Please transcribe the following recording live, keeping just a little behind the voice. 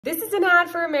This is an ad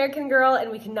for American Girl, and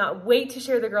we cannot wait to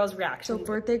share the girls' reaction. So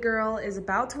birthday girl is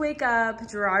about to wake up.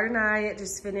 Gerard and I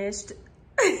just finished.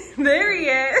 There he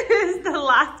is, the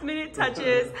last minute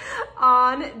touches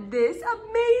on this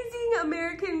amazing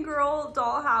American Girl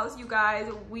dollhouse, you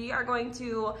guys. We are going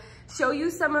to show you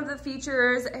some of the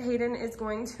features. Hayden is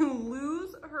going to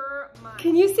lose her mind.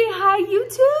 Can you say hi,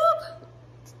 YouTube?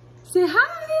 Say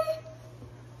hi.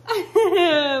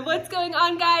 What's going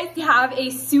on, guys? We have a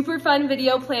super fun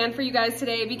video planned for you guys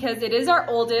today because it is our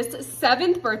oldest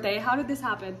 7th birthday. How did this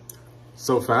happen?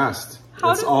 So fast.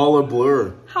 It's all a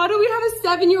blur. How do we have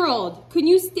a 7-year-old? Can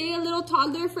you stay a little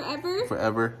toddler forever?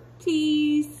 Forever.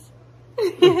 Please.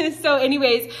 So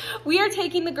anyways, we are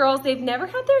taking the girls. They've never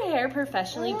had their hair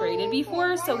professionally braided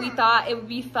before, so we thought it would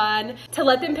be fun to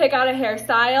let them pick out a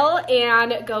hairstyle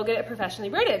and go get it professionally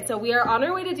braided. So we are on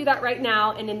our way to do that right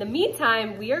now, and in the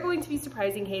meantime, we are going to be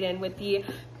surprising Hayden with the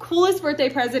coolest birthday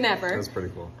present ever. That's pretty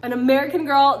cool. An American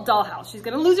Girl dollhouse. She's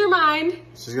gonna lose her mind.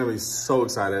 She's gonna be so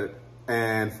excited.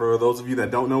 And for those of you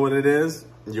that don't know what it is,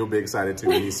 you'll be excited too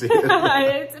when you see it.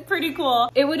 It's pretty cool.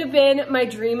 It would have been my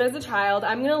dream as a child.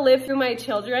 I'm gonna live through my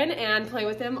children and play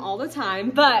with them all the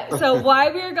time. But so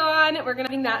while we're gone, we're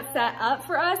gonna have that set up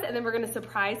for us, and then we're gonna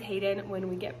surprise Hayden when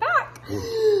we get back.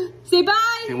 Say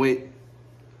bye. Can't wait.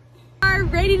 Are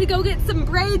ready to go get some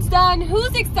braids done.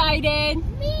 Who's excited?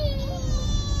 Me.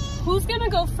 Who's gonna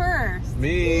go first?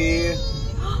 Me.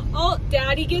 Oh,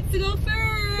 Daddy gets to go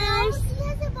first.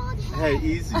 Hey,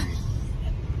 easy.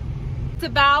 It's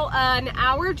about an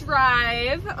hour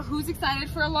drive. Who's excited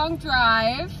for a long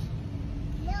drive?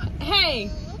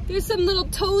 Hey, there's some little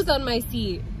toes on my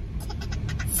seat.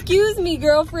 Excuse me,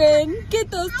 girlfriend. Get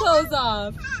those toes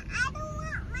off. I don't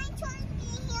want my toes to be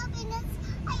here because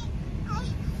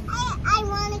I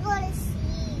want to go to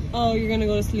sleep. Oh, you're gonna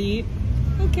go to sleep?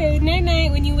 Okay,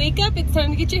 night-night. When you wake up, it's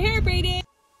time to get your hair braided.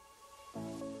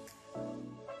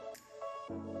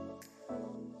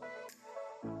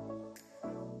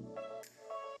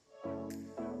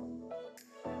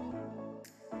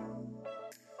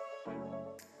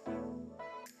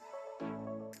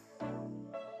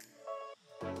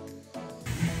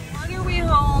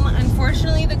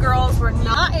 Unfortunately, the girls were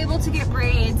not able to get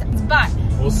braids, but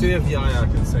we'll see if Yaya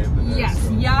can save the day. Yes,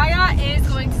 so. Yaya is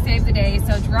going to save the day.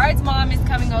 So Gerard's mom is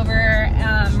coming over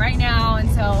right now, and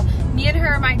so me and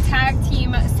her might tag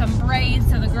team some braids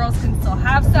so the girls can still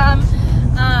have some.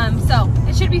 So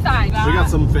it should be fine. We got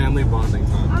some family bonding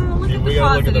time. Oh, look at we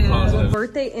gotta look at the positive.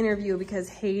 Birthday interview because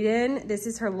Hayden, this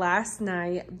is her last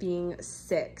night being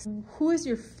 6. Who is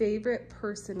your favorite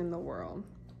person in the world?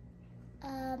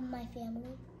 My family.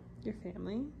 Your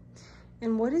family.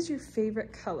 And what is your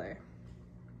favorite color?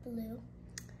 Blue.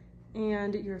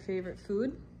 And your favorite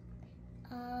food?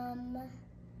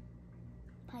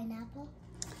 Pineapple.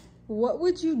 What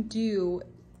would you do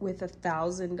with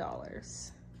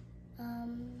 $1,000? I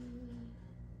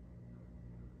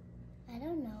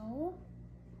don't know.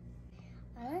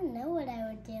 I don't know what I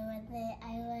would do with it.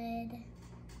 I would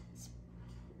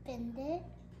spend it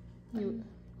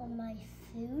on my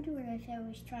food, or if I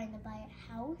was trying to buy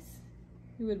a house.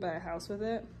 You would buy a house with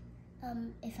it?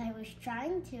 If I was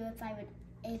trying to,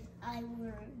 if I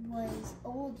was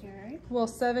older. Well,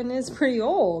 7 is pretty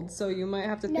old, so you might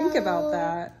have to think about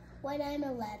that. When I'm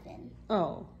 11.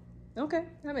 Oh, okay,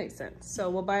 that makes sense. So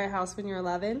we'll buy a house when you're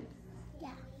 11?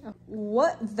 Yeah.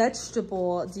 What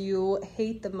vegetable do you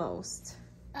hate the most?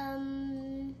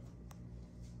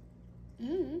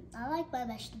 I like my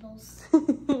vegetables.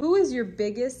 Who is your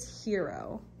biggest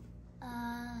hero?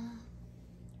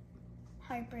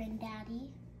 Harper and Daddy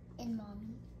and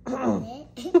Mommy. I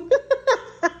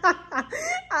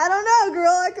don't know,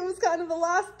 girl. That was kind of the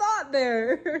last thought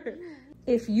there.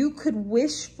 If you could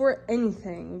wish for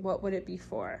anything, what would it be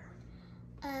for?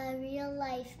 A real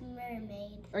life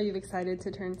mermaid. Are you excited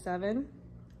to turn 7?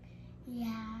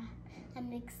 Yeah.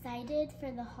 I'm excited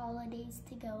for the holidays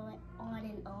to go on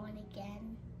and on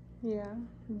again. Yeah.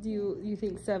 Do you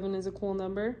think 7 is a cool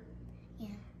number?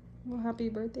 Yeah. Well, happy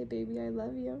birthday, baby. I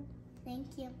love you.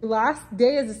 Thank you. Last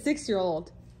day as a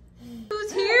 6-year-old.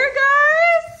 Who's here,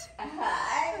 guys?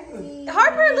 Hi.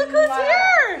 Harper, look who's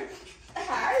here.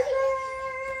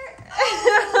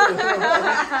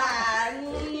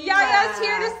 Yaya's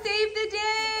here to save the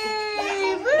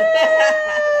day. Woo!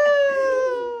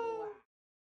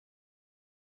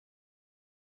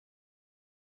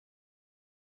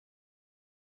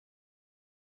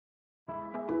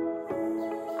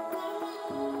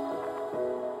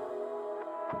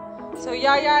 So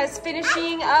Yaya is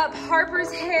finishing up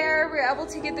Harper's hair. We're able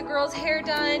to get the girls' hair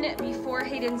done before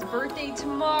Hayden's birthday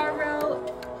tomorrow.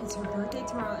 It's her birthday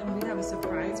tomorrow, and we have a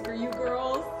surprise for you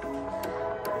girls.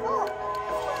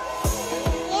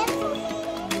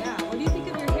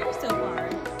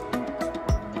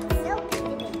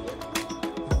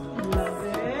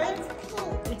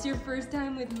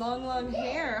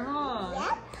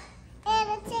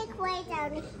 way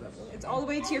down here. It's all the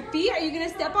way to your feet. Are you gonna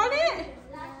step on it?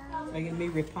 Are you gonna be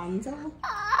Rapunzel?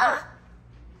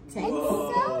 It's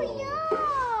so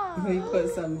young. You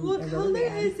put some. What color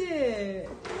is it?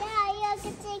 Yeah, you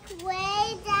can take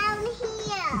way down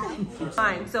here.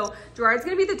 Fine. So Gerard's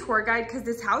gonna be the tour guide because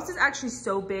this house is actually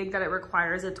so big that it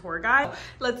requires a tour guide.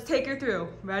 Let's take her through.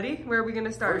 Ready? Where are we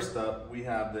gonna start? First up, we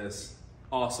have this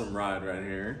awesome ride right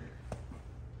here.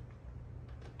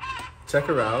 Check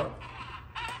her out.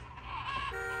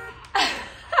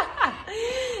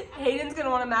 Hayden's gonna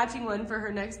want a matching one for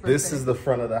her next birthday. This is the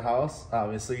front of the house,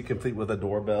 obviously complete with a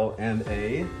doorbell and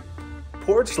a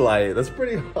porch light. That's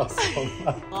pretty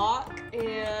awesome. Lock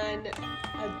and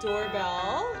a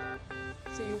doorbell.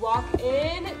 So you walk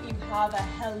in, you have a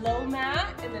hello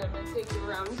mat, and then I'm gonna take you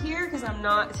around here because I'm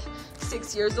not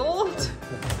 6 years old.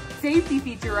 Safety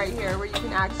feature right here where you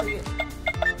can actually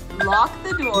lock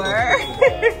the door.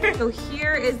 So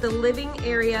here is the living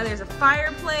area. There's a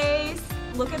fireplace.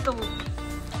 Look at the,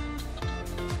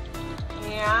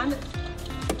 and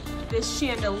this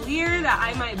chandelier that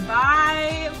I might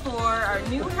buy for our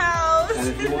new house. And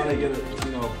if you want to get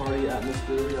a party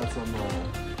atmosphere, we got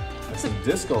some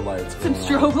disco lights going Some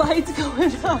strobe lights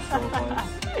going on. Strobe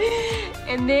lights.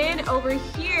 And then over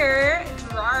here,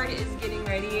 Gerard is getting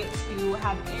ready to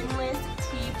have endless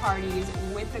tea parties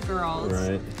with the girls.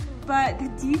 Right. But the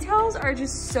details are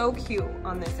just so cute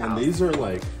on this house. And these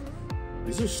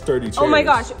are sturdy chairs. Oh my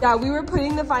gosh, yeah, we were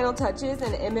putting the final touches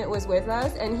and Emmett was with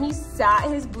us and he sat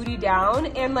his booty down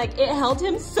and like it held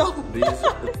him so much.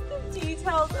 The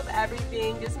details of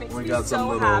everything just makes me so happy. We got some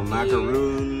little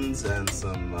macaroons and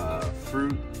some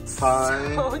fruit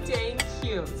pie. So dang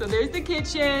cute. So there's the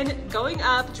kitchen. Going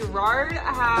up, Gerard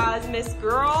has Miss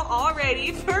Girl all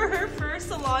ready for her first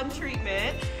salon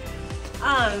treatment.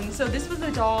 So this was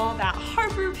a doll that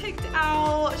Harper picked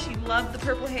out. She loved the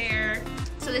purple hair.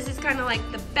 So this is kind of like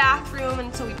the bathroom,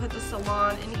 and so we put the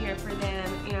salon in here for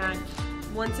them. And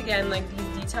once again, like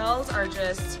these details are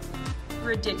just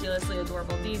ridiculously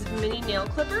adorable. These mini nail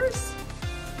clippers,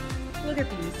 look at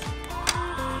these.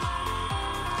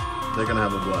 They're gonna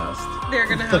have a blast. They're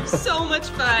gonna have so much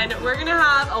fun. We're gonna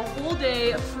have a whole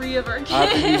day free of our kids. I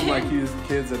have to use my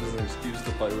kids as an excuse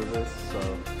to play with this,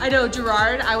 so. I know,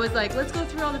 Gerard, I was like, let's go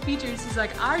through all the features. He's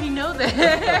like, I already know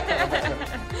that.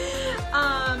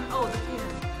 Oh, the fan.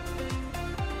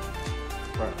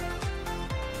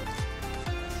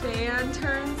 Fan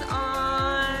turns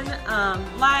on,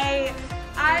 light.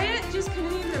 I just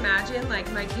couldn't even imagine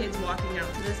like my kids walking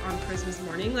out to this on Christmas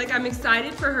morning. Like I'm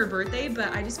excited for her birthday,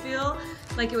 but I just feel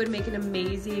like it would make an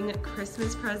amazing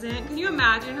Christmas present. Can you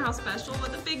imagine how special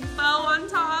with a big bow on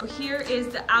top? Here is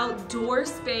the outdoor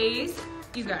space.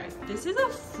 You guys, this is a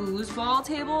foosball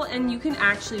table and you can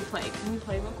actually play. Can you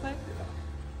play real quick?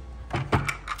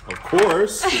 Of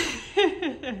course.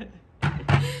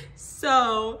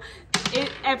 So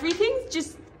everything's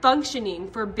just functioning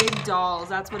for big dolls.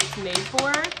 That's what it's made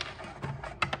for.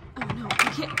 Oh no,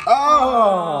 I can't.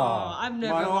 Oh! I've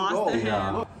never My own lost goal. a hand.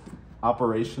 Yeah.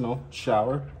 Operational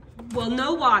shower. Well,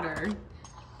 no water.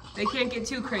 They can't get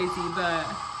too crazy, but.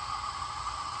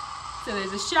 So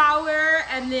there's a shower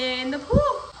and then the pool.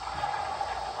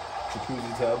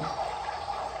 Jacuzzi tub.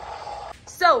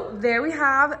 So there we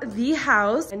have the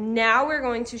house, and now we're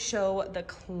going to show the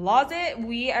closet.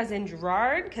 We, as in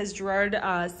Gerard, because Gerard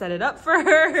set it up for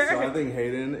her. So I think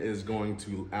Hayden is going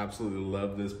to absolutely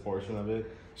love this portion of it.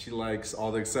 She likes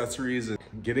all the accessories and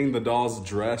getting the dolls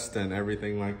dressed and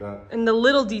everything like that. And the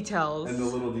little details. And the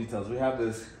little details. We have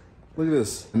this. Look at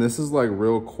this. And this is like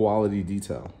real quality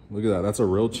detail. Look at that. That's a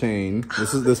real chain.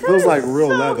 This feels like real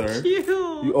so leather. Cute.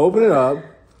 You open it up.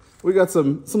 We got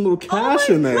some little cash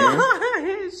in there.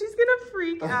 She's gonna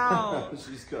freak out.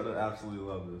 She's gonna absolutely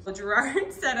love this.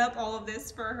 Gerard set up all of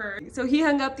this for her. So he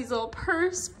hung up these little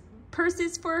purses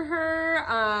for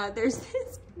her. There's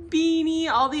this beanie.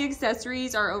 All the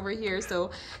accessories are over here.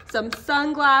 So some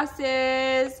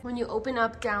sunglasses. When you open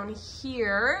up down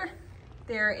here,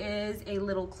 there is a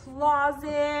little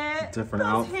closet. Different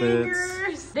Those outfits.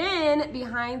 hangers. Then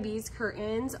behind these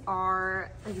curtains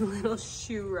are a little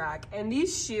shoe rack. And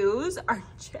these shoes are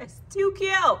just too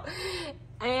cute.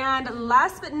 And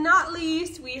last but not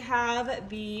least, we have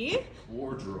the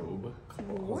Wardrobe.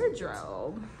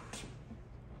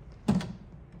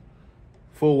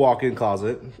 Full walk-in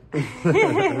closet. With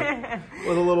a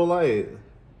little light.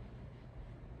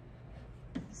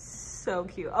 So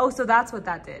cute. Oh, so that's what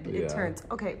that did. It Yeah. turns.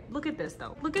 Okay, look at this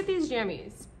though. Look at these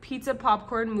jammies. Pizza,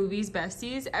 popcorn, movies,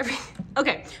 besties, everything.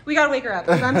 Okay, we gotta wake her up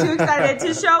because I'm too excited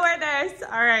to show her this.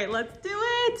 All right, let's do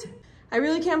it. I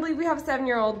really can't believe we have a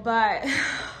 7-year-old, but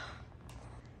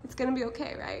it's gonna be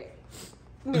okay, right?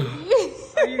 Maybe.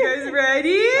 Are you guys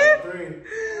ready? 3, 1,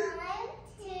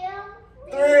 2,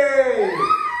 3.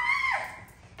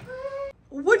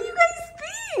 What do you guys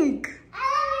think?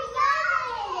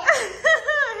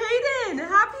 Hayden,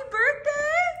 happy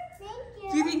birthday!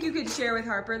 Thank Do you think you could share with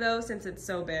Harper though, since it's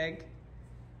so big?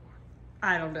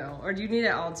 I don't know. Or do you need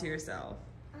it all to yourself?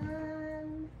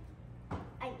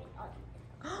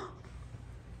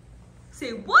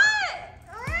 Say what?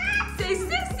 Say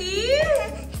sissy!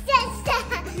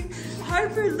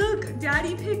 Harper, look,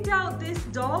 Daddy picked out this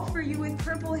doll for you with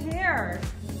purple hair.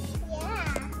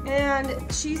 Yeah.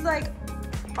 And she's like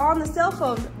on the cell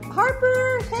phone.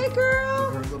 Harper, hey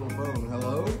girl. Her little phone.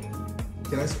 Hello?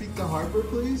 Can I speak to Harper,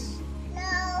 please?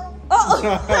 No. Oh,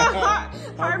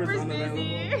 Harper's Harper's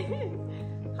busy.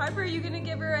 Harper, are you gonna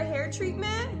give her a hair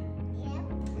treatment? Yeah.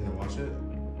 Yeah, watch it.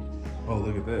 Oh,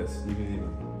 look at this. You can even.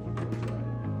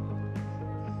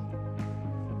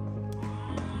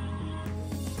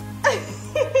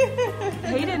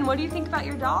 Hayden, what do you think about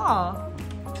your doll?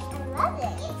 I love it.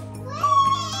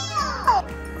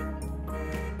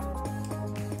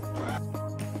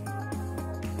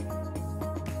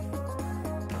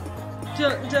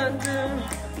 Dun, dun, dun.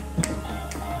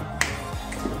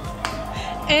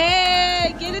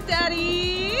 Hey, get it,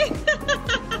 Daddy.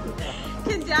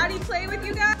 Can Daddy play with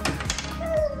you guys?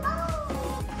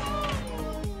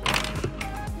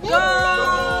 Go!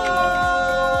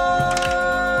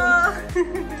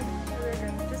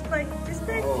 Just play, just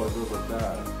play. Oh, it goes like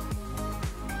that.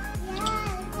 Yeah,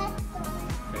 that's the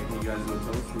Hey, can you guys do a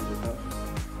toast for the cups?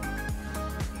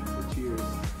 So cheers.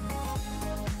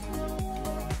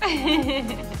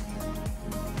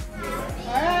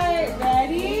 All right,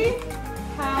 ready?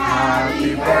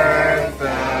 Happy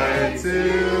birthday to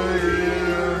you.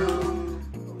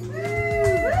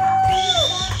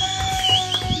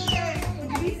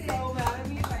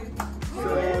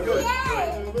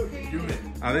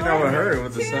 I think that would hurt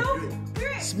with the sun.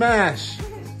 Smash!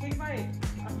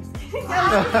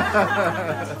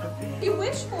 You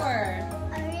wish for?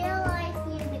 a real life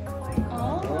unicorn.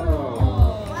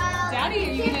 Oh. Wow. Daddy,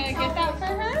 are you gonna get that for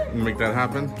her? Make that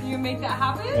happen? You gonna make that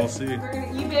happen? We'll see. We're gonna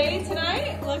eBay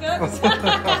tonight. Look up.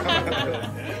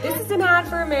 This is an ad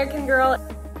for American Girl.